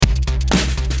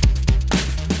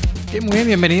Muy bien,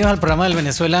 bienvenidos al programa del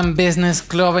Venezuelan Business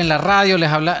Club en la radio. Les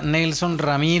habla Nelson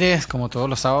Ramírez, como todos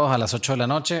los sábados a las 8 de la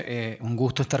noche. Un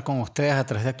gusto estar con ustedes a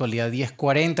través de Actualidad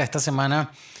 1040. Esta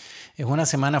semana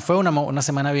fue una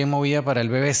semana bien movida para el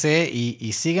BBC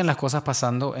y siguen las cosas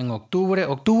pasando en octubre.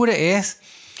 Octubre es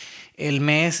el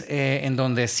mes en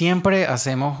donde siempre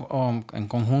hacemos en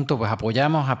conjunto, pues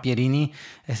apoyamos a Pierini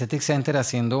Aesthetic Center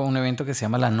haciendo un evento que se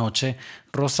llama La Noche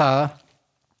Rosada.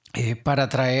 Para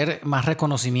traer más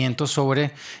reconocimiento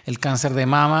sobre el cáncer de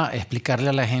mama, explicarle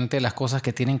a la gente las cosas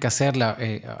que tienen que hacer,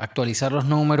 actualizar los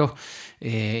números,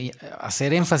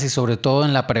 hacer énfasis sobre todo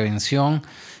en la prevención.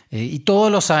 Y todos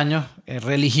los años,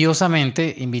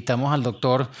 religiosamente, invitamos al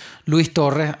doctor Luis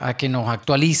Torres a que nos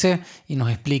actualice y nos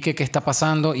explique qué está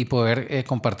pasando y poder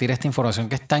compartir esta información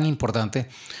que es tan importante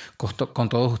con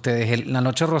todos ustedes. La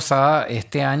Noche Rosada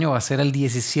este año va a ser el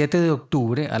 17 de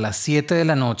octubre a las 7 de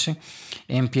la noche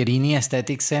en Pierini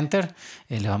Aesthetic Center.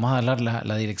 Les vamos a dar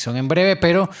la dirección en breve,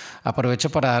 pero aprovecho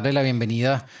para darle la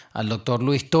bienvenida al doctor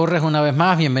Luis Torres una vez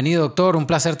más. Bienvenido, doctor. Un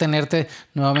placer tenerte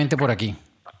nuevamente por aquí.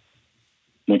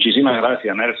 Muchísimas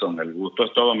gracias, Nelson. El gusto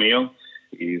es todo mío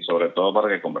y sobre todo para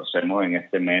que conversemos en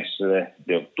este mes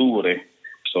de octubre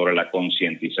sobre la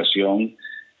concientización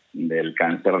del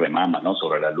cáncer de mama, ¿no?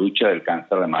 Sobre la lucha del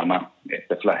cáncer de mama,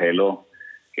 este flagelo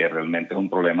que realmente es un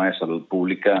problema de salud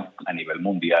pública a nivel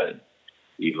mundial.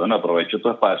 Y bueno, aprovecho tu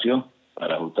espacio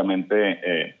para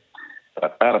justamente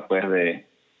tratar pues de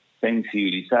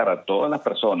sensibilizar a todas las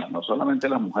personas, no solamente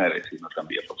a las mujeres, sino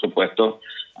también, por supuesto,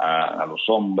 a los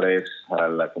hombres, a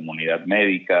la comunidad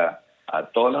médica, a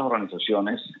todas las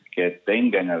organizaciones que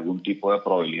tengan algún tipo de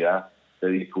probabilidad de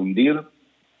difundir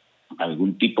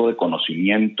algún tipo de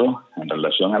conocimiento en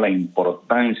relación a la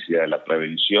importancia de la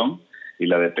prevención y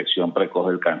la detección precoz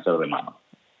del cáncer de mama.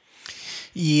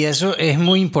 Y eso es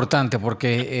muy importante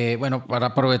porque, bueno, para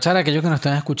aprovechar a aquellos que nos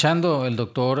están escuchando, el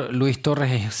doctor Luis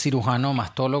Torres es cirujano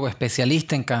mastólogo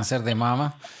especialista en cáncer de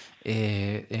mama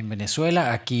en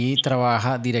Venezuela. Aquí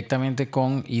trabaja directamente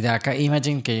con IDACA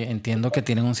Imaging, que entiendo que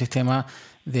tienen un sistema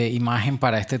de imagen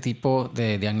para este tipo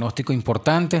de diagnóstico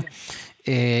importante.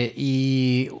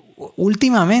 Y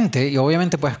últimamente, y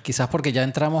obviamente pues quizás porque ya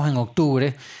entramos en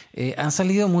octubre, han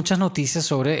salido muchas noticias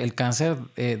sobre el cáncer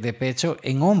de pecho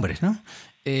en hombres, ¿no?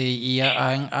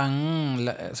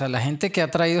 O sea, la gente que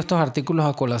ha traído estos artículos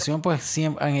a colación pues sí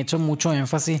han hecho mucho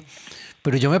énfasis,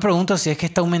 pero yo me pregunto si es que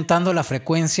está aumentando la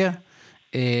frecuencia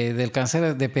del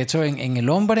cáncer de pecho en el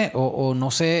hombre o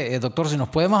no sé, doctor, si nos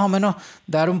puede más o menos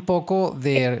dar un poco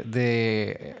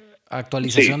de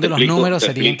actualización Sí, de los números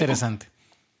sería explico. interesante.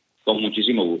 Con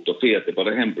muchísimo gusto. Fíjate, por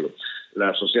ejemplo,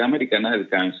 la Sociedad Americana del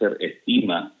Cáncer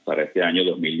estima para este año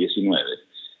 2019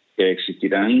 que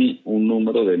existirán un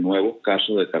número de nuevos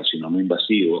casos de carcinoma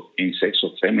invasivo en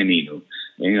sexo femenino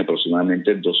en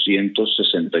aproximadamente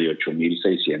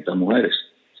 268.600 mujeres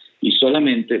y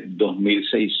solamente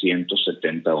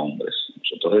 2.670 hombres.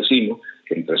 Nosotros decimos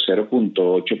que entre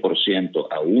 0.8%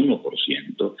 a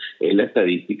 1% es la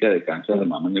estadística de cáncer de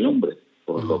mama en el hombre.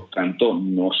 Por lo tanto,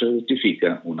 no se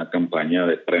justifica una campaña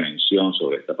de prevención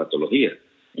sobre esta patología.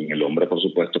 En el hombre, por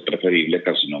supuesto, es preferible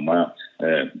carcinoma,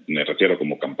 me refiero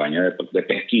como campaña de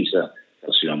pesquisa,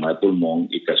 carcinoma de pulmón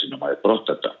y carcinoma de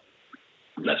próstata.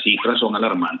 Las cifras son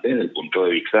alarmantes desde el punto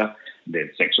de vista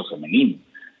del sexo femenino.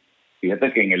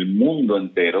 Fíjate que en el mundo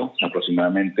entero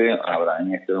aproximadamente habrá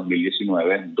en este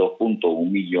 2019 2.1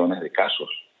 millones de casos,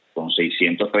 con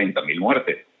 630.000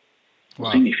 muertes. Wow.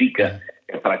 Eso significa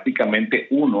que prácticamente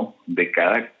 1 de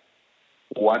cada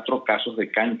 4 casos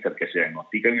de cáncer que se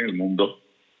diagnostican en el mundo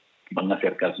van a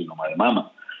ser carcinoma de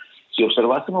mama. Si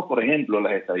observásemos, por ejemplo,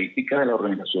 las estadísticas de la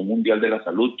Organización Mundial de la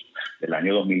Salud del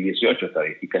año 2018,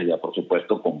 estadísticas ya, por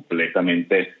supuesto,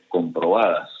 completamente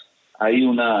comprobadas, hay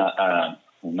una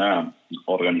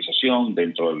organización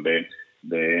dentro de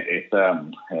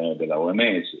la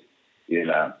OMS y de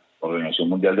la Organización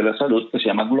Mundial de la Salud que se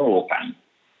llama Globocan.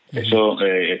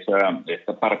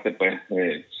 Esta parte pues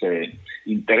se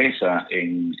interesa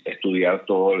en estudiar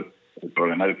todo el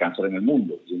problema del cáncer en el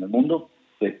mundo. Y en el mundo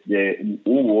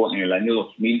hubo en el año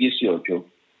 2018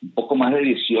 un poco más de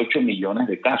 18 millones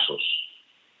de casos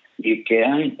y que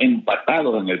han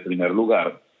empatado en el primer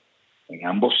lugar en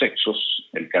ambos sexos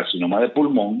el carcinoma de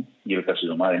pulmón y el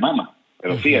carcinoma de mama.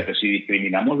 Pero fíjate, si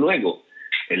discriminamos luego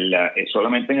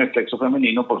solamente en el sexo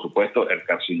femenino, por supuesto, el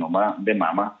carcinoma de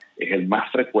mama es el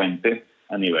más frecuente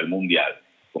a nivel mundial.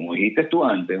 Como dijiste tú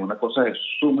antes, una cosa de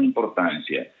suma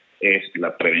importancia es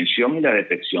la prevención y la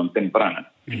detección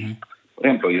temprana. Por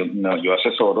ejemplo, yo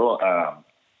asesoro a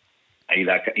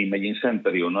IDACA Imaging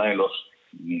Center y uno de los,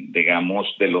 digamos,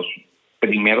 de los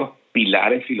primeros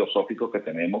pilares filosóficos que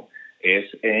tenemos es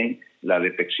en la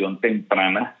detección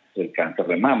temprana del cáncer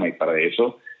de mama, y para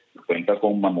eso cuenta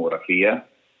con mamografía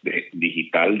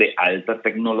digital de alta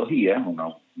tecnología,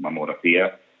 una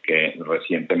mamografía que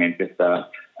recientemente está,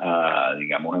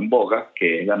 digamos, en boga,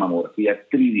 que es la mamografía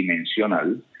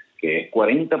tridimensional, que es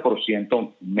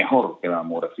 40% mejor que la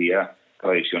mamografía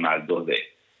tradicional 2D.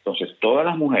 Entonces, todas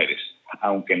las mujeres,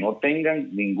 aunque no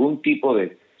tengan ningún tipo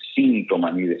de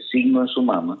síntoma ni de signo en su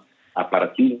mama, a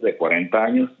partir de 40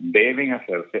 años deben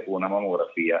hacerse una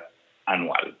mamografía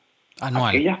anual.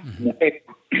 Aquellas mujeres,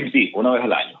 sí, una vez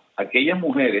al año. Aquellas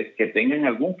mujeres que tengan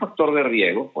algún factor de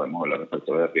riesgo, podemos hablar de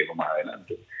factores de riesgo más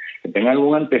adelante, que tengan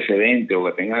algún antecedente o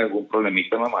que tengan algún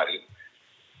problemita mamario,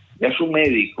 ya su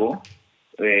médico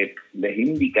les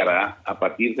indicará a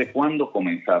partir de cuándo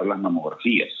comenzar las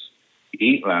mamografías.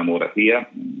 Y la mamografía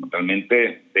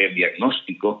realmente de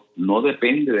diagnóstico no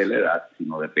depende de la edad,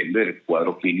 sino depende del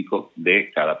cuadro clínico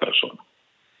de cada persona.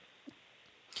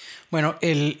 Bueno,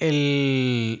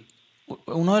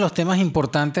 uno de los temas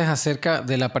importantes acerca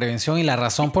de la prevención y la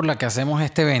razón por la que hacemos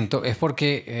este evento es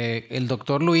porque el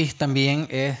doctor Luis también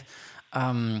es...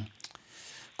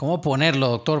 ¿cómo ponerlo,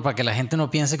 doctor? Para que la gente no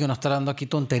piense que uno está dando aquí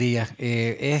tonterías.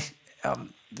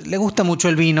 Le gusta mucho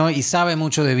el vino y sabe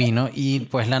mucho de vino, y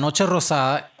pues la Noche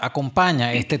Rosada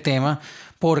acompaña este tema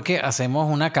porque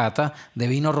hacemos una cata de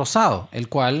vino rosado, el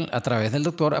cual a través del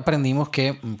doctor aprendimos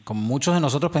que, como muchos de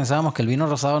nosotros pensábamos que el vino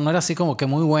rosado no era así como que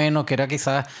muy bueno, que era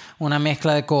quizás una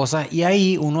mezcla de cosas, y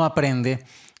ahí uno aprende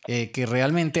que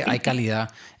realmente hay calidad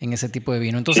en ese tipo de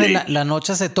vino. Entonces la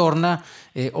noche se torna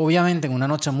obviamente en una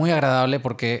noche muy agradable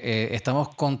porque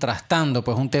estamos contrastando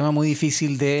pues un tema muy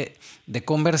difícil de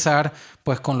conversar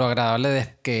pues con lo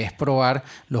agradable que es probar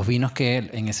los vinos que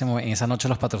en esa noche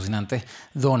los patrocinantes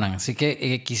donan. Así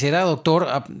que quisiera, doctor,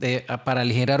 para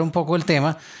aligerar un poco el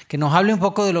tema, que nos hable un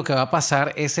poco de lo que va a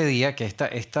pasar ese día, que este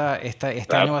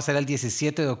año va a ser el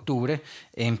 17 de octubre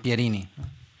en Pierini.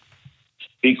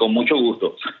 Sí, con mucho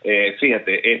gusto.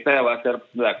 Fíjate, esta va a ser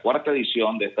la cuarta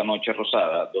edición de esta Noche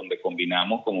Rosada, donde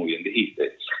combinamos, como bien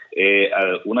dijiste,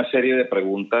 una serie de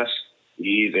preguntas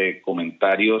y de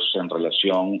comentarios en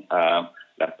relación a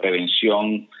la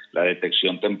prevención, la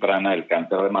detección temprana del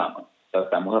cáncer de mama.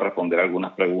 Tratamos de responder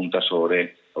algunas preguntas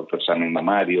sobre autoexamen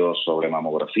mamario, sobre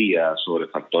mamografía, sobre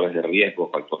factores de riesgo,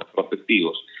 factores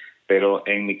protectivos, pero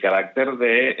en mi carácter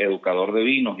de educador de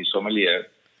vinos y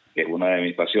sommelier, que es una de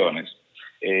mis pasiones,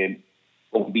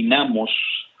 combinamos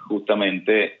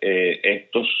justamente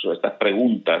estas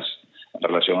preguntas en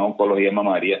relación a oncología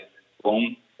mamaria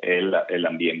con el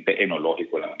ambiente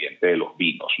enológico, el ambiente de los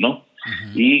vinos, ¿no?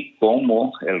 Uh-huh. Y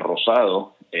como el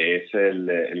rosado es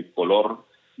el color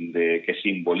que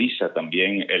simboliza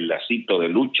también el lacito de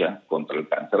lucha contra el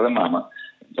cáncer de mama,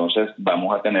 entonces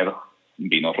vamos a tener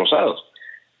vinos rosados.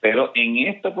 Pero en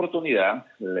esta oportunidad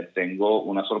les tengo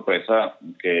una sorpresa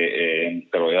que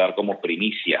te voy a dar como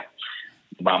primicia.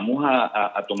 Vamos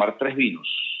a tomar 3 vinos.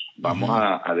 Vamos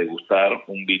a degustar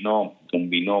un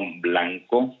vino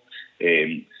blanco,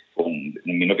 un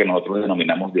vino que nosotros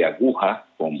denominamos de aguja,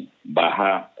 con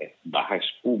baja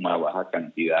espuma, baja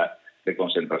cantidad de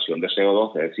concentración de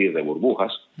CO2, es decir, de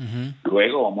burbujas. Uh-huh.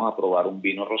 Luego vamos a probar un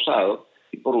vino rosado.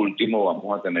 Y por último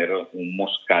vamos a tener un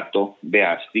Moscato de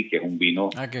Asti, que es un vino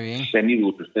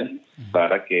semidulce,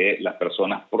 para que las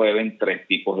personas prueben 3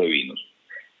 tipos de vinos.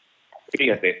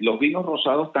 Fíjate, los vinos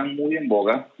rosados están muy en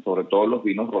boga, sobre todo los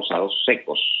vinos rosados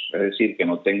secos, es decir, que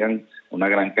no tengan una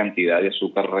gran cantidad de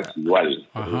azúcar residual.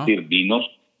 Uh-huh. Es decir, vinos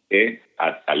que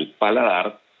al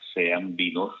paladar sean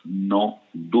vinos no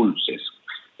dulces.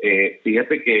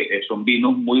 Fíjate que son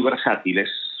vinos muy versátiles,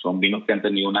 son vinos que han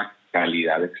tenido una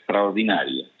calidad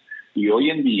extraordinaria, y hoy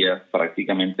en día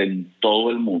prácticamente en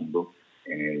todo el mundo,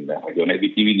 en las regiones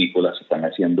vitivinícolas, se están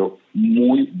haciendo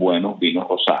muy buenos vinos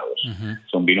rosados. Uh-huh.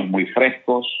 Son vinos muy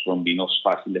frescos, son vinos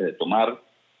fáciles de tomar,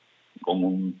 con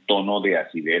un tono de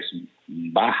acidez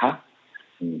baja,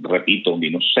 repito,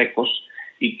 vinos secos,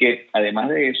 y que además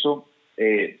de eso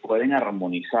pueden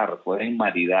armonizar, pueden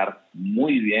maridar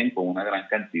muy bien con una gran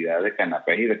cantidad de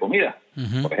canapés y de comida.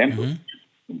 Uh-huh. Por ejemplo,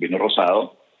 un vino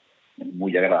rosado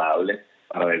muy agradable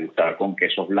para degustar con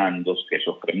quesos blandos,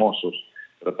 quesos cremosos,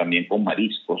 pero también con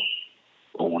mariscos,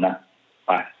 con una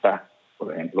pasta,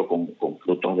 por ejemplo, con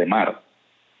frutos de mar,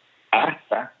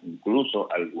 hasta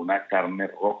incluso alguna carne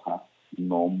roja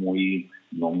no muy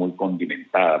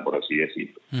condimentada, por así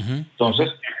decirlo. Uh-huh.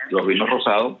 Entonces, los vinos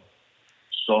rosados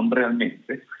son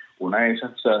realmente una de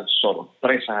esas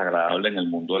sorpresas agradables en el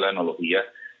mundo de la enología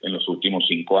en los últimos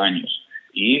 5 años.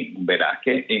 Y verás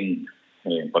que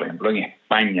por ejemplo, en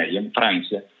España y en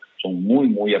Francia son muy,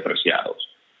 muy apreciados.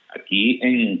 Aquí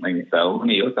en Estados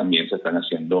Unidos también se están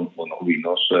haciendo unos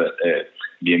vinos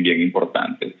bien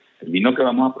importantes. El vino que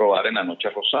vamos a probar en la Noche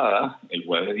Rosada, el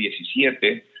jueves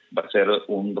 17, va a ser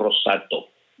un Rosato,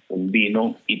 un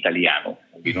vino italiano,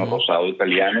 un vino rosado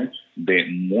italiano de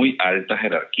muy alta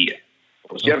jerarquía.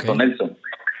 Por cierto, Nelson,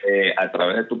 a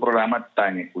través de tu programa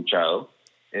tan escuchado,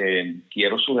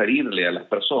 quiero sugerirle a las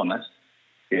personas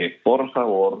que por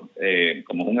favor,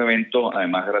 como es un evento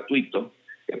además gratuito,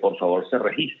 que por favor se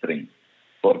registren,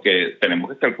 porque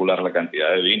tenemos que calcular la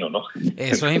cantidad de vino, ¿no?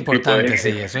 Eso es importante, sí,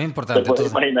 eso es importante. Te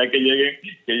puedes imaginar que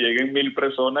lleguen 1,000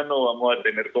 personas, no vamos a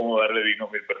tener cómo darle vino a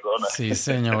 1,000 personas. Sí,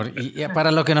 señor. Y para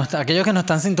aquellos que nos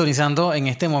están sintonizando en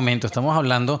este momento, estamos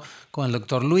hablando con el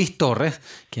doctor Luis Torres,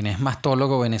 quien es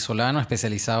mastólogo venezolano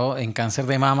especializado en cáncer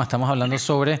de mama. Estamos hablando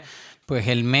sobre pues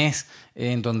el mes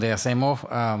en donde hacemos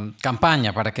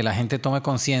campaña para que la gente tome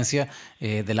conciencia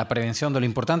de la prevención, de lo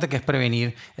importante que es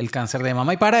prevenir el cáncer de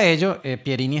mama. Y para ello,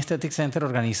 Pierini Aesthetic Center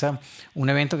organiza un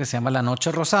evento que se llama La Noche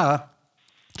Rosada,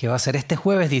 que va a ser este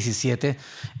jueves 17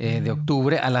 de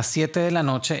octubre a las 7 de la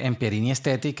noche en Pierini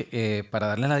Aesthetic. Para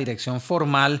darle la dirección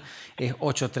formal, es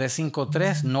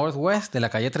 8353 Northwest de la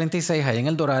calle 36, ahí en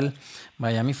El Doral,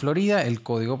 Miami, Florida. El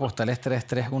código postal es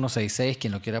 33166,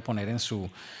 quien lo quiera poner en su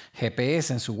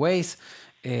GPS, en su Waze.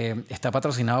 Está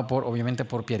patrocinado obviamente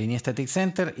por Pierini Aesthetic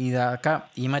Center, IDACA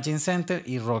Imaging Center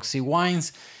y Roxy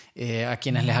Wines, a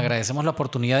quienes les agradecemos la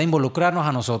oportunidad de involucrarnos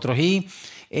a nosotros. Y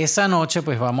esa noche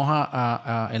pues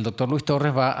el doctor Luis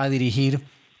Torres va a dirigir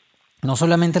no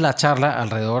solamente la charla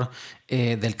alrededor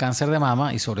del cáncer de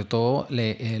mama y sobre todo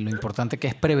lo importante que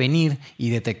es prevenir y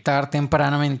detectar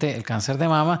tempranamente el cáncer de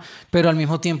mama, pero al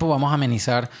mismo tiempo vamos a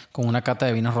amenizar con una cata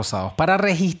de vinos rosados. Para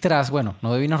registrarse, bueno,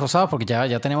 no de vinos rosados porque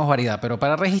ya tenemos variedad, pero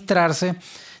para registrarse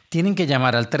tienen que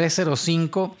llamar al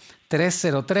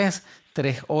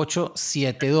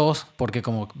 305-303-3872, porque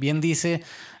como bien dice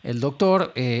el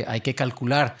doctor, hay que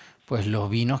calcular pues los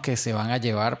vinos que se van a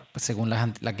llevar según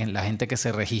la gente que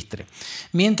se registre.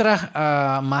 Mientras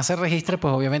más se registre,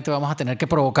 pues obviamente vamos a tener que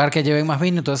provocar que lleven más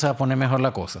vino, entonces se va a poner mejor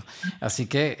la cosa. Así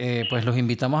que pues los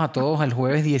invitamos a todos el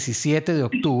jueves 17 de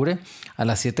octubre a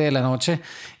las 7 de la noche.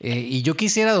 Y yo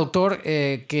quisiera, doctor,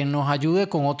 que nos ayude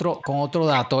con otro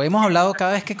dato. Hemos hablado,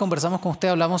 cada vez que conversamos con usted,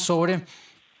 hablamos sobre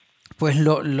pues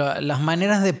las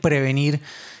maneras de prevenir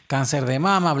cáncer de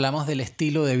mama, hablamos del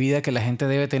estilo de vida que la gente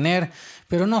debe tener,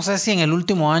 pero no sé si en el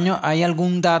último año hay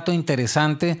algún dato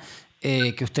interesante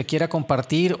que usted quiera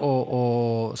compartir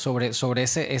o sobre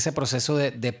ese proceso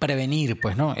de prevenir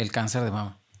pues, ¿no? el cáncer de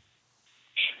mama.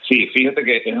 Sí, fíjate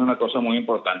que es una cosa muy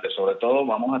importante. Sobre todo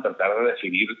vamos a tratar de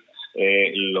definir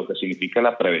lo que significa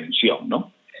la prevención,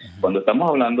 ¿no? Cuando estamos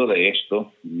hablando de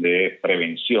esto, de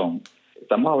prevención,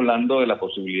 estamos hablando de la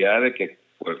posibilidad de que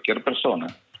cualquier persona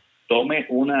tome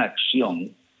una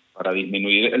acción para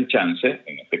disminuir el chance,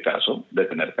 en este caso, de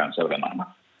tener cáncer de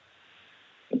mama.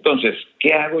 Entonces,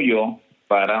 ¿qué hago yo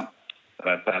para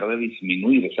tratar de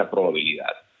disminuir esa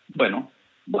probabilidad? Bueno,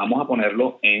 vamos a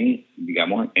ponerlo en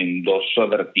dos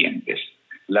vertientes.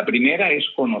 La primera es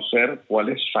conocer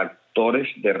cuáles factores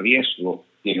de riesgo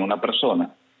tiene una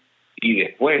persona y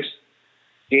después,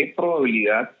 ¿qué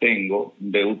probabilidad tengo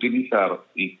de utilizar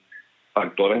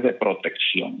factores de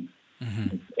protección?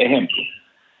 Ejemplo,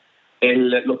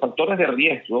 los factores de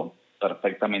riesgo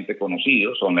perfectamente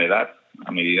conocidos son la edad.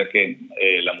 A medida que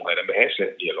la mujer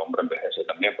envejece y el hombre envejece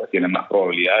también, pues tiene más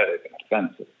probabilidades de tener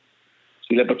cáncer.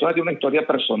 Si la persona tiene una historia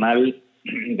personal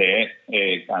de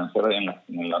cáncer en la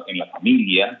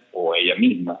familia o ella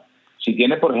misma, si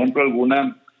tiene, por ejemplo,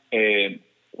 unas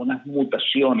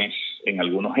mutaciones en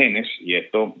algunos genes, y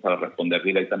esto para responder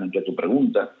directamente a tu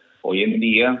pregunta, hoy en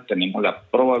día tenemos la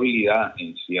probabilidad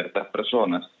en ciertas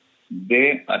personas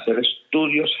de hacer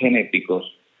estudios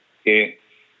genéticos que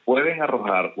pueden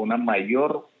arrojar una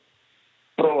mayor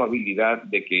probabilidad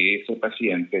de que ese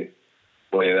paciente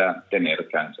pueda tener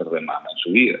cáncer de mama en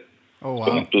su vida.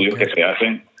 Son estudios que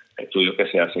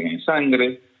se hacen en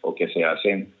sangre o que se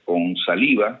hacen con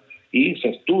saliva y se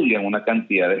estudian una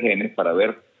cantidad de genes para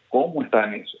ver cómo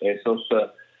están esos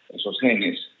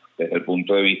genes desde el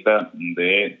punto de vista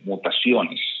de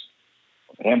mutaciones.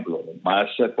 Por ejemplo, los más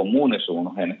comunes son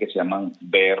unos genes que se llaman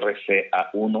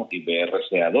BRCA1 y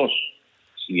BRCA2.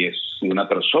 Si una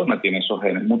persona tiene esos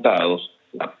genes mutados,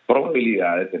 la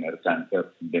probabilidad de tener cáncer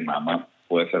de mama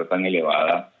puede ser tan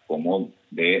elevada como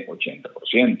de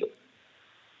 80%.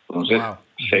 Entonces,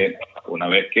 una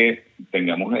vez que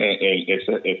tengamos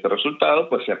este resultado,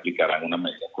 pues se aplicarán unas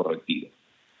medidas correctivas.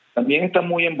 También está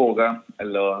muy en boga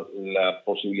la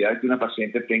posibilidad de que una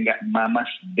paciente tenga mamas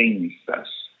densas,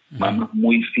 mamas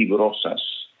muy fibrosas,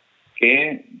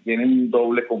 que tienen un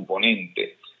doble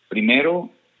componente. Primero,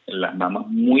 las mamas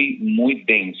muy, muy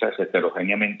densas,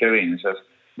 heterogéneamente densas,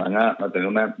 van a tener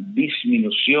una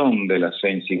disminución de la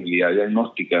sensibilidad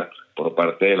diagnóstica por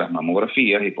parte de las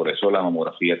mamografías, y por eso la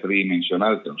mamografía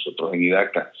tridimensional que nosotros en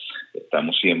IDACA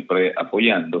estamos siempre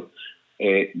apoyando,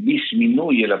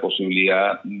 disminuye la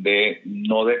posibilidad de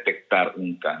no detectar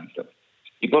un cáncer.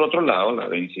 Y por otro lado, la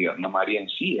densidad mamaria en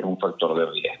sí es un factor de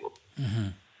riesgo.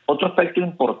 Uh-huh. Otro aspecto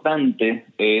importante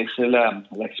es la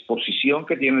exposición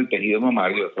que tiene el tejido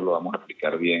mamario. Eso lo vamos a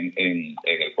explicar bien en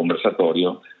el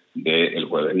conversatorio del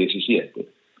jueves 17.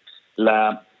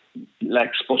 La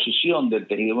exposición del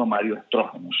tejido mamario a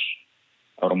estrógenos,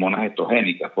 a hormonas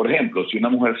estrogénicas. Por ejemplo, si una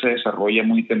mujer se desarrolla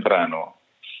muy temprano,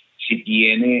 si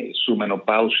tiene su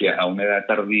menopausia a una edad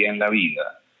tardía en la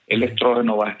vida, el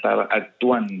estrógeno va a estar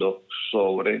actuando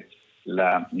sobre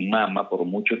la mama por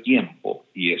mucho tiempo,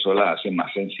 y eso la hace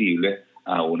más sensible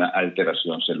a una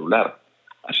alteración celular.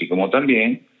 Así como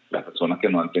también las personas que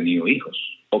no han tenido hijos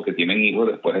o que tienen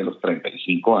hijos después de los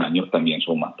 35 años también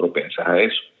son más propensas a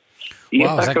eso. Y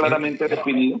está claramente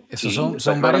definido. Esos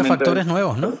son varios factores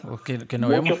nuevos, ¿no? Que no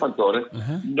muchos vemos. Factores.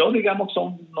 Uh-huh. No digamos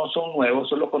no son nuevos,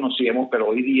 eso lo conocíamos, pero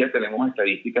hoy día tenemos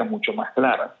estadísticas mucho más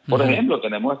claras. Por ejemplo,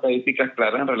 tenemos estadísticas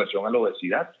claras en relación a la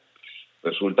obesidad.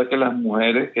 Resulta que las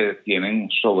mujeres que tienen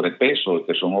sobrepeso,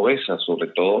 que son obesas, sobre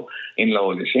todo en la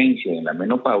adolescencia y en la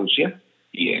menopausia,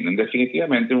 tienen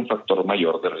definitivamente un factor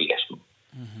mayor de riesgo.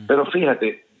 Uh-huh. Pero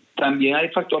fíjate, también hay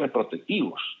factores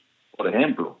protectivos. Por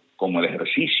ejemplo, como el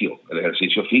ejercicio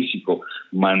físico,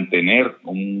 mantener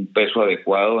un peso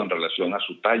adecuado en relación a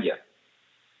su talla,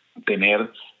 tener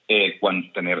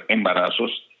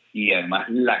embarazos y además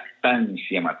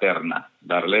lactancia materna,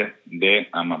 darle de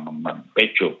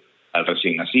pecho al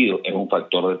recién nacido, es un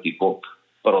factor de tipo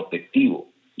protectivo.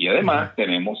 Y además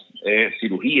tenemos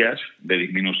cirugías de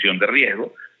disminución de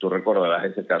riesgo. Tú recordarás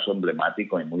ese caso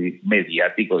emblemático y muy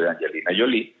mediático de Angelina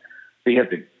Jolie.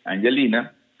 Fíjate,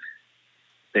 Angelina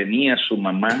tenía su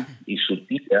mamá y su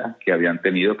tía que habían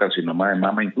tenido carcinoma de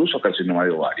mama, incluso carcinoma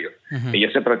de ovario. Uh-huh. Ella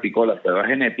se practicó la prueba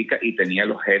genética y tenía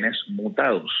los genes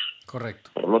mutados.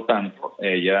 Correcto. Por lo tanto,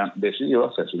 ella decidió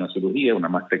hacerse una cirugía, una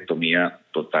mastectomía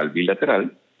total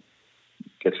bilateral,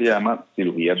 que se llama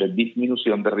cirugía de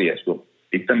disminución de riesgo,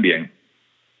 y también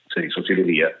se hizo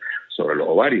cirugía sobre los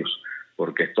ovarios,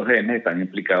 porque estos genes están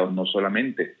implicados no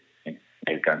solamente en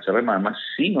el cáncer de mama,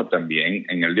 sino también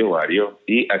en el de ovario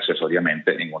y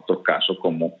accesoriamente en otros casos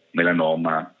como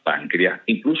melanoma, páncreas,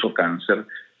 incluso cáncer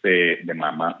de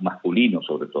mama masculino,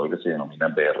 sobre todo el que se denomina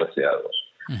BRCA2.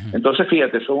 Uh-huh. Entonces,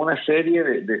 fíjate, son una serie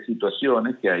de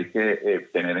situaciones que hay que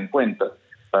tener en cuenta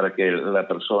para que la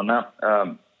persona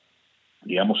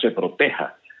se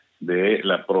proteja de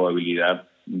la probabilidad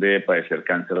de padecer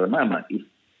cáncer de mama. Y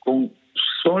con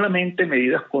solamente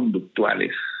medidas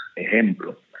conductuales,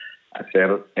 ejemplo, hacer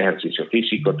ejercicio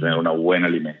físico, tener una buena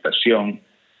alimentación,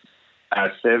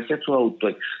 hacerse su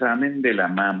autoexamen de la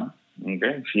mama,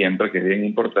 ¿okay? Siempre, que es bien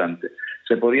importante,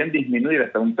 se podrían disminuir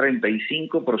hasta un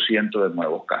 35% de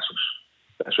nuevos casos.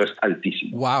 Eso es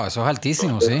altísimo. Wow, eso es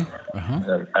altísimo, entonces, sí.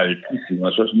 Uh-huh. Altísimo,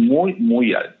 eso es muy,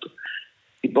 muy alto.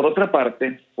 Y por otra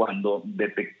parte, cuando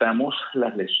detectamos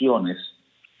las lesiones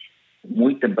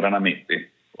muy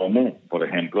tempranamente, como por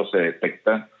ejemplo se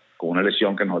detecta con una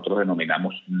lesión que nosotros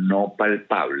denominamos no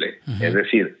palpable, uh-huh. Es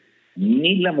decir,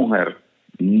 ni la mujer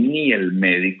ni el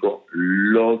médico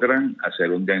logran hacer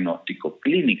un diagnóstico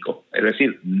clínico, es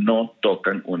decir, no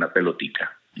tocan una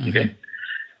pelotita. Uh-huh. ¿Okay?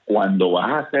 Cuando vas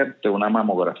a hacerte una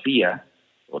mamografía,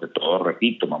 sobre todo,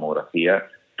 repito, mamografía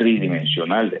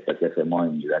tridimensional, después que hacemos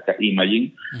en IDACA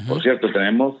Imaging. Uh-huh. Por cierto,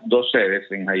 tenemos 2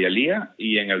 sedes, en Hialeah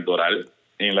y en el Doral.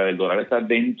 En la del Doral está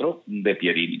dentro de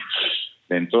Pierini.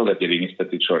 Dentro de Pierini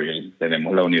Aesthetic Surgery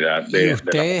tenemos la unidad de... ¿Y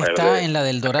usted de está en la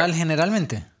del Doral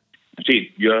generalmente?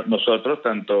 Sí, nosotros,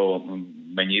 tanto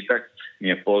Beñita,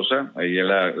 mi esposa,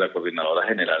 ella es la coordinadora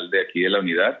general de aquí de la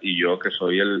unidad, y yo, que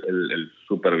soy el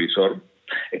supervisor,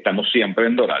 estamos siempre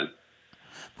en Doral.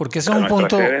 Porque eso es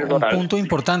un punto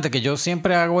importante que yo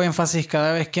siempre hago énfasis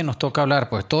cada vez que nos toca hablar.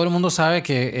 Pues todo el mundo sabe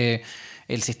que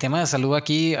el sistema de salud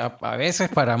aquí, a veces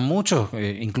para muchos,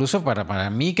 incluso para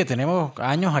mí que tenemos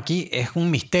años aquí, es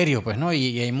un misterio, pues, ¿no?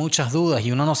 Y hay muchas dudas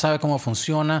y uno no sabe cómo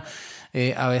funciona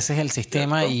a veces el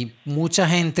sistema, y mucha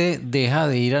gente deja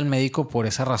de ir al médico por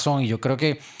esa razón. Y yo creo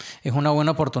que es una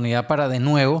buena oportunidad para, de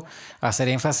nuevo, hacer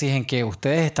énfasis en que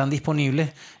ustedes están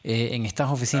disponibles en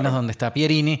estas oficinas donde está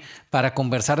Pierini para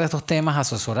conversar de estos temas,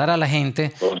 asesorar a la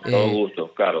gente. Con todo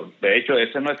gusto, claro. De hecho,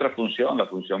 esa es nuestra función. La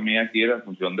función mía aquí es la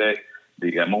función de,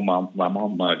 digamos,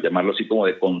 vamos a llamarlo así, como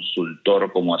de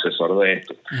consultor, como asesor de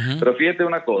esto. Uh-huh. Pero fíjate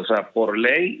una cosa, por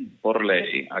ley,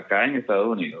 acá en Estados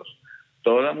Unidos,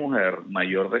 toda mujer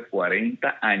mayor de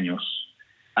 40 años,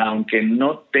 aunque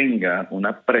no tenga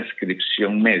una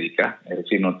prescripción médica, es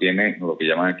decir, no tiene lo que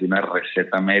llaman aquí una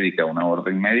receta médica, una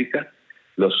orden médica,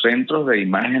 los centros de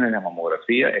imágenes de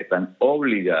mamografía están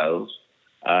obligados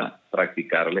a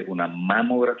practicarle una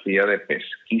mamografía de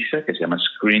pesquisa que se llama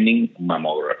Screening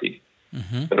Mammography.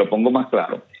 Te lo pongo más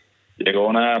claro. Llegó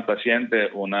una paciente,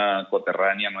 una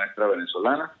coterránea nuestra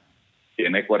venezolana,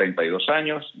 tiene 42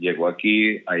 años, llegó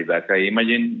aquí a Idaca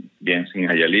Imaging, bien sin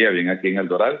Hialeah, bien aquí en El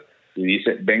Doral, y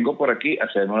dice, vengo por aquí a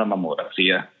hacer una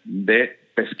mamografía de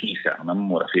pesquisa, una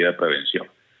mamografía de prevención.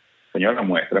 Señora,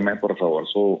 muéstrame por favor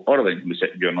su orden.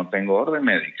 Dice, yo no tengo orden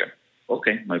médica. Ok,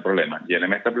 no hay problema.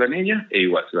 Lléneme esta planilla e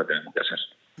igual se la tenemos que hacer.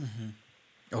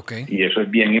 Okay. Y eso es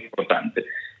bien importante.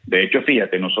 De hecho,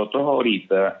 fíjate, nosotros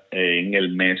ahorita en el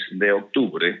mes de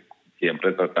octubre,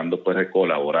 siempre tratando pues de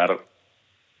colaborar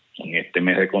en este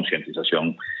mes de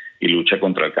concientización y lucha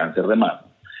contra el cáncer de mama,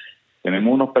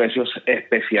 tenemos unos precios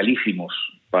especialísimos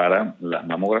para las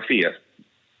mamografías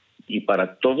y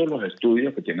para todos los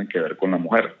estudios que tienen que ver con la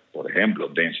mujer. Por ejemplo,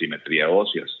 densimetría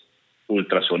ósea,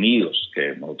 ultrasonidos,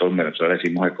 que nosotros en Venezuela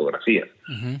decimos ecografía.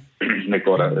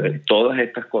 Todas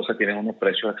estas cosas tienen unos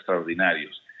precios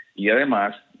extraordinarios. Y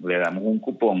además le damos un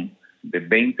cupón de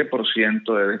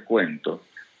 20% de descuento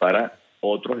para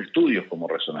otros estudios como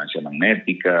resonancia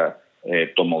magnética,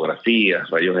 tomografías,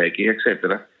 rayos X,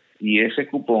 etcétera. Y ese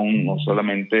cupón no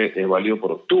solamente es válido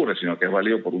por octubre, sino que es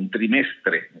válido por un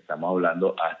trimestre. Estamos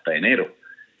hablando hasta enero.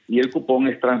 Y el cupón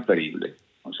es transferible.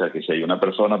 O sea que si hay una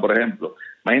persona, por ejemplo,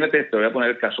 imagínate, te voy a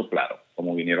poner el caso claro,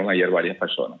 como vinieron ayer varias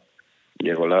personas.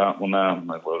 Llegó una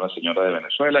señora de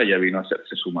Venezuela, ella vino a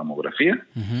hacerse su mamografía,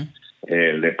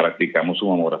 le practicamos su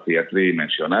mamografía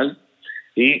tridimensional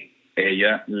y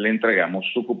ella le entregamos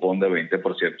su cupón de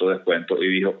 20% de descuento y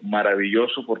dijo,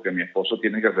 maravilloso porque mi esposo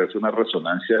tiene que hacerse una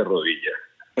resonancia de rodilla.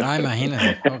 Ah,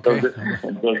 imagínate. Okay.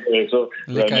 Entonces eso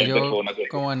le cayó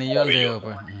como anillo al dedo,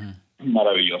 pues.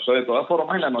 Maravilloso. De todas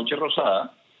formas, en la Noche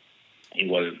Rosada,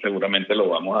 igual seguramente lo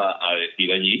vamos a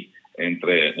decir allí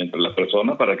entre las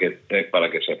personas para que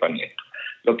sepan esto.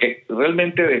 Lo que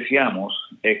realmente deseamos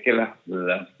es que las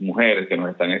mujeres que nos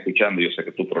están escuchando, yo sé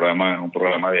que tu programa es un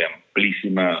programa de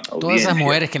amplísima audiencia. Todas esas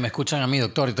mujeres que me escuchan a mí,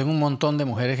 doctor, y tengo un montón de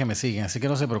mujeres que me siguen, así que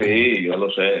no se preocupen. Sí, yo lo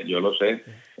sé.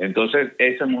 Entonces,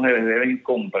 esas mujeres deben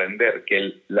comprender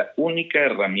que la única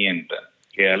herramienta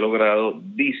que ha logrado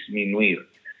disminuir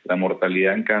la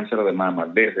mortalidad en cáncer de mama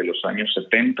desde los años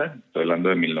 70, estoy hablando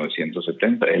de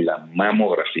 1970, es la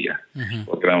mamografía.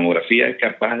 Porque la mamografía es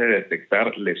capaz de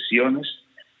detectar lesiones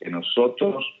que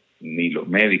nosotros, ni los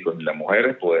médicos, ni las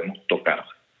mujeres podemos tocar.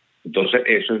 Entonces,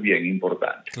 eso es bien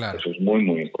importante. Claro. Eso es muy,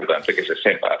 muy importante que se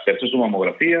sepa. Hacerse su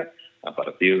mamografía a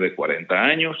partir de 40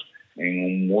 años en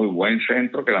un muy buen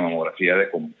centro, que la mamografía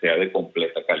sea de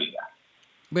completa calidad.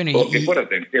 Bueno, porque,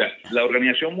 acuérdate, mira, la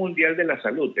Organización Mundial de la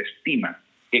Salud estima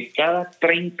que cada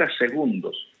 30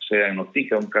 segundos se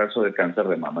diagnostica un caso de cáncer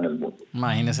de mama en el mundo.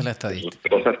 Imagínese la estadística.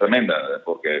 Es una cosa tremenda,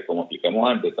 porque como explicamos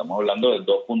antes, estamos hablando de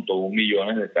 2.1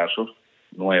 millones de casos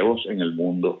nuevos en el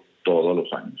mundo todos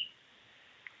los años.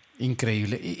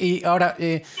 Increíble. Y ahora,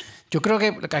 yo creo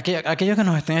que aquellos que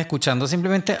nos estén escuchando,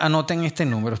 simplemente anoten este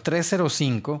número,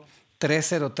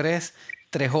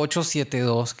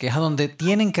 305-303-3872, que es a donde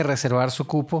tienen que reservar su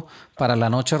cupo para la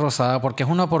Noche Rosada, porque es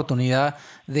una oportunidad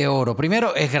de oro.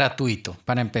 Primero, es gratuito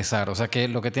para empezar, o sea que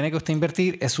lo que tiene que usted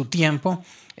invertir es su tiempo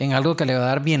en algo que le va a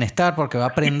dar bienestar, porque va a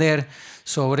aprender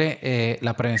sobre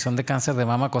la prevención de cáncer de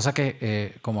mama, cosa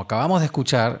que, como acabamos de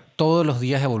escuchar, todos los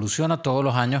días evoluciona, todos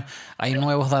los años hay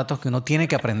nuevos datos que uno tiene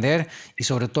que aprender y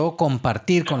sobre todo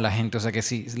compartir con la gente. O sea que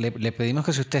si le pedimos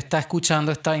que si usted está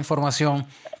escuchando esta información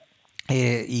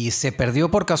y se perdió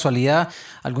por casualidad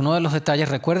alguno de los detalles,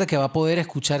 recuerde que va a poder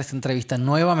escuchar esta entrevista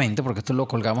nuevamente, porque esto lo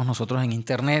colgamos nosotros en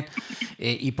internet,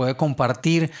 y puede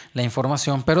compartir la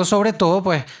información, pero sobre todo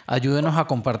pues ayúdenos a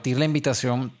compartir la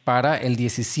invitación para el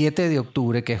 17 de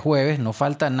octubre, que es jueves, no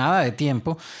falta nada de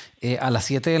tiempo, a las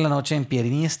 7 de la noche en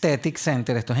Pierini Aesthetic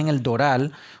Center. Esto es en El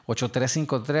Doral,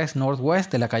 8353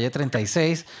 Northwest de la calle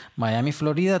 36, Miami,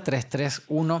 Florida,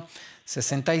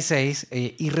 33166,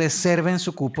 y reserven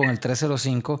su cupo en el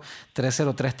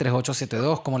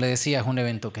 305-303-3872. Como le decía, es un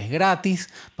evento que es gratis.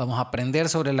 Vamos a aprender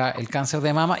sobre el cáncer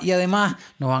de mama y además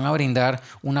nos van a brindar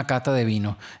una cata de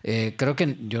vino. Creo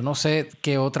que yo no sé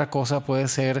qué otra cosa puede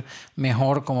ser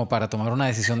mejor como para tomar una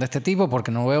decisión de este tipo,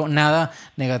 porque no veo nada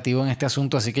negativo en este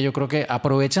asunto. Así que yo creo que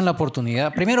aprovechen la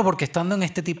oportunidad. Primero, porque estando en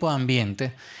este tipo de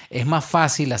ambiente es más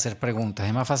fácil hacer preguntas,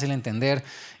 es más fácil entender,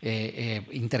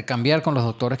 intercambiar con los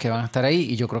doctores que van a estar ahí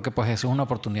y yo creo que pues eso es una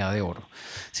oportunidad de oro.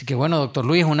 Así que bueno, doctor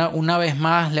Luis, una vez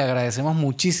más le agradecemos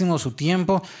muchísimo su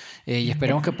tiempo y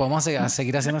esperemos que podamos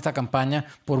seguir haciendo esta campaña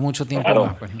por mucho tiempo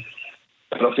más. Pues, ¿no?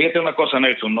 Pero fíjate una cosa,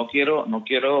 Nelson, no quiero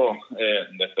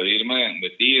despedirme de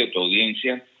ti y de tu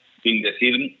audiencia sin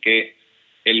decir que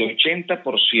el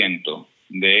 80%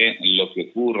 de lo que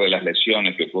ocurre, las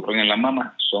lesiones que ocurren en la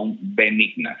mama, son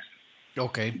benignas.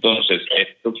 Okay. Entonces,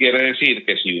 esto quiere decir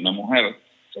que si una mujer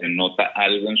se nota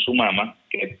algo en su mama,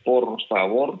 que por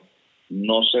favor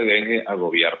no se deje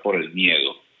agobiar por el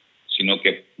miedo, sino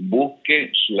que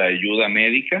busque la ayuda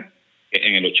médica.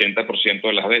 En el 80%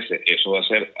 de las veces eso va a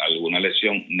ser alguna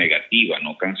lesión negativa,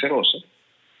 no cancerosa,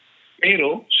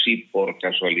 pero si por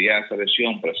casualidad esa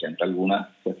lesión presenta algunas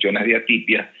cuestiones de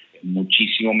atipia, es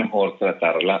muchísimo mejor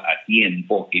tratarla a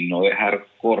tiempo y no dejar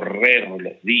correr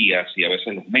los días y a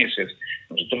veces los meses.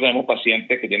 Nosotros tenemos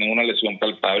pacientes que tienen una lesión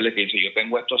palpable que dicen, yo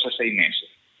tengo esto hace 6 meses.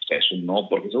 O sea, eso no,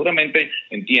 porque seguramente,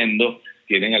 entiendo,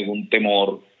 tienen algún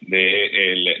temor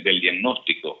del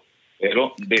diagnóstico,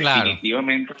 pero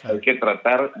definitivamente hay que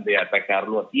tratar de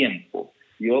atacarlo a tiempo.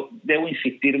 Yo debo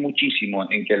insistir muchísimo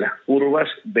en que las curvas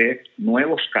de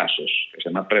nuevos casos, que se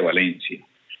llama prevalencia,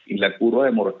 y la curva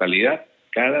de mortalidad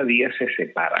cada día se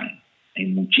separan. Hay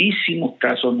muchísimos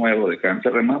casos nuevos de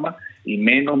cáncer de mama y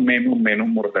menos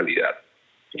mortalidad.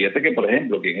 Fíjate que, por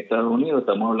ejemplo, aquí en Estados Unidos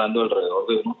estamos hablando de alrededor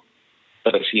de unos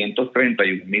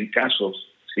 331,000 casos,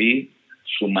 si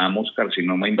sumamos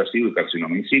carcinoma invasivo y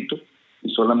carcinoma in situ, y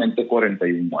solamente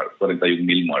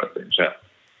 41,000 muertes. O sea,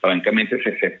 francamente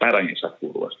se separan esas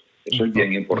curvas. Eso es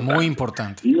bien importante. Muy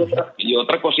importante. Y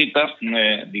otra cosita,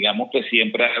 digamos que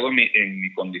siempre hago en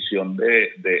mi condición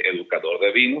de educador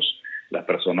de vinos, las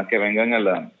personas que vengan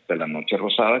de la Noche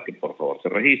Rosada, que por favor se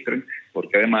registren,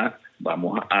 porque además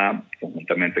vamos a,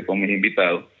 conjuntamente con mis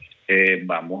invitados,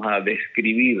 vamos a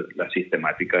describir la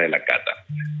sistemática de la cata.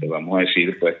 Les vamos a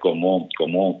decir pues cómo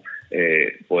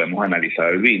podemos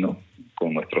analizar el vino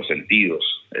con nuestros sentidos,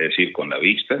 es decir, con la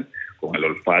vista, con el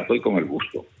olfato y con el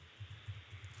gusto.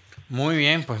 Muy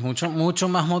bien, pues muchos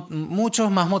más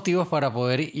motivos para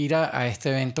poder ir a este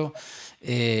evento,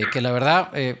 que la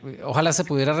verdad, ojalá se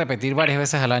pudiera repetir varias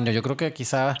veces al año. Yo creo que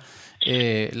quizás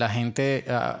la gente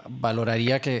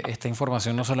valoraría que esta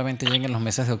información no solamente llegue en los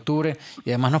meses de octubre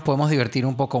y además nos podemos divertir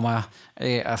un poco más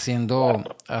haciendo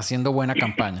buena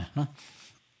campaña, ¿no?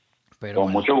 Pero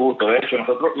con mucho gusto. De hecho,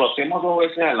 nosotros lo hacemos 2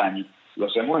 veces al año. Lo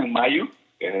hacemos en mayo,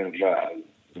 que es el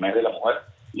mes de la mujer,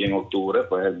 y en octubre,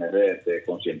 pues el mes de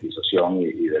concientización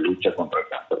y de lucha contra el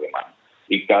cáncer de mama.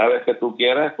 Y cada vez que tú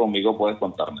quieras, conmigo puedes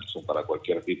contar, Nelson, para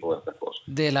cualquier tipo de estas cosas.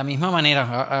 De la misma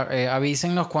manera,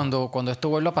 avísennos cuando esto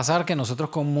vuelva a pasar, que nosotros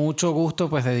con mucho gusto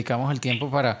pues dedicamos el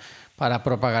tiempo para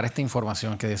propagar esta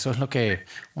información, que eso es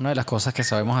una de las cosas que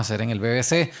sabemos hacer en el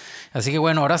BBC. Así que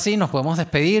bueno, ahora sí, nos podemos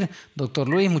despedir. Doctor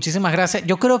Luis, muchísimas gracias.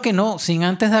 Yo creo que no, sin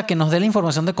antes de que nos dé la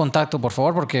información de contacto, por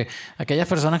favor, porque aquellas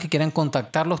personas que quieran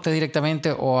contactarlo a usted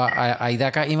directamente o a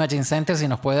IDACA Imaging Center, si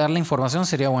nos puede dar la información,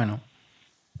 sería bueno.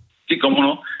 Sí, cómo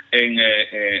no. En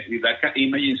IDACA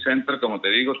Imaging Center, como te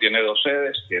digo, tiene 2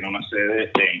 sedes. Tiene una sede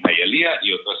en Hialeah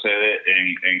y otra sede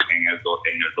en el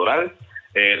Doral.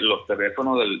 Los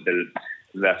teléfonos de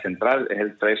la central es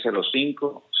el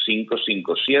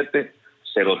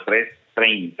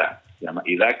 305-557-0330. Se llama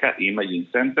IDACA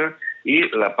Imaging Center. Y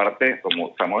la parte, como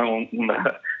estamos en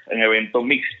evento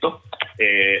mixto,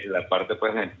 la parte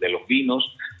pues de los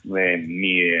vinos,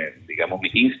 mi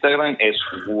Instagram es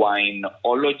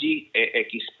Wineology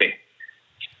EXP.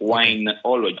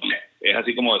 Wineology. Es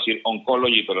así como decir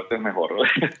oncology, pero este es mejor.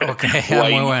 Ok,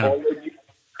 muy bueno. Wineology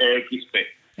EXP.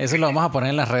 Eso lo vamos a poner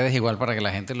en las redes igual para que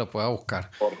la gente lo pueda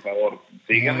buscar. Por favor,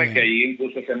 síganme, que ahí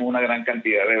incluso hacemos una gran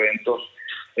cantidad de eventos.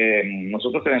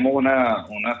 Nosotros tenemos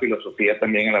una filosofía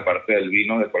también en la parte del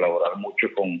vino de colaborar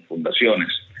mucho con fundaciones.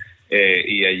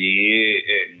 Y allí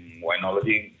en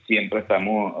Wineology siempre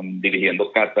estamos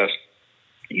dirigiendo catas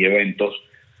y eventos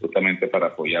justamente para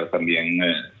apoyar también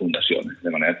fundaciones. De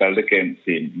manera tal de que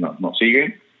si nos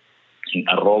siguen, en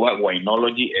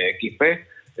 @Wineology-EXP,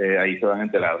 ahí se van a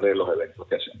enterar de los eventos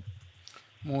que hacemos.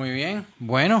 Muy bien,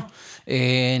 bueno,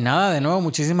 nada, de nuevo,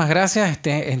 muchísimas gracias.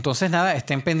 Entonces, nada,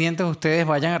 estén pendientes ustedes,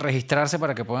 vayan a registrarse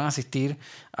para que puedan asistir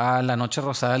a la Noche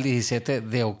Rosada el 17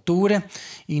 de octubre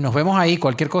y nos vemos ahí.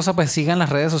 Cualquier cosa, pues sigan las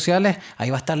redes sociales,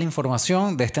 ahí va a estar la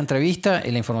información de esta entrevista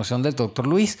y la información del doctor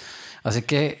Luis. Así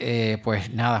que,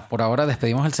 pues nada, por ahora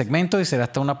despedimos el segmento y será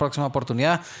hasta una próxima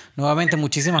oportunidad. Nuevamente,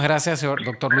 muchísimas gracias, señor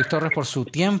doctor Luis Torres, por su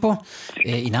tiempo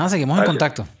y nada, seguimos en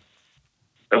contacto.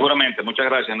 Seguramente. Muchas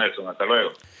gracias, Nelson. Hasta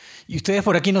luego. Y ustedes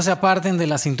por aquí no se aparten de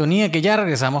la sintonía, que ya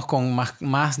regresamos con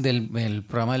más del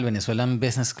programa del Venezuelan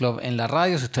Business Club en la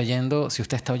radio. Si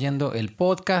usted está oyendo el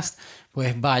podcast,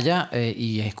 pues vaya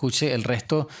y escuche el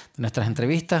resto de nuestras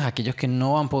entrevistas. Aquellos que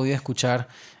no han podido escuchar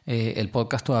el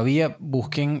podcast todavía,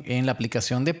 busquen en la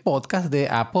aplicación de podcast de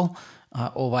Apple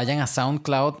o vayan a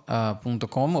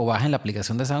soundcloud.com o bajen la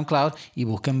aplicación de SoundCloud y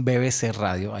busquen BBC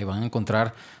Radio. Ahí van a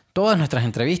encontrar todas nuestras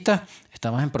entrevistas.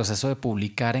 Estamos en proceso de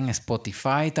publicar en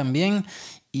Spotify también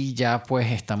y ya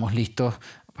pues estamos listos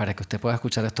para que usted pueda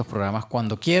escuchar estos programas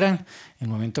cuando quieran, en el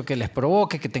momento que les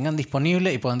provoque, que tengan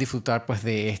disponible y puedan disfrutar pues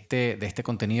de este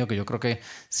contenido que yo creo que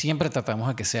siempre tratamos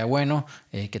de que sea bueno,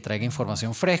 que traiga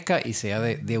información fresca y sea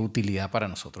de utilidad para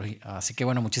nosotros. Así que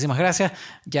bueno, muchísimas gracias.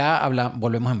 Ya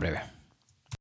volvemos en breve.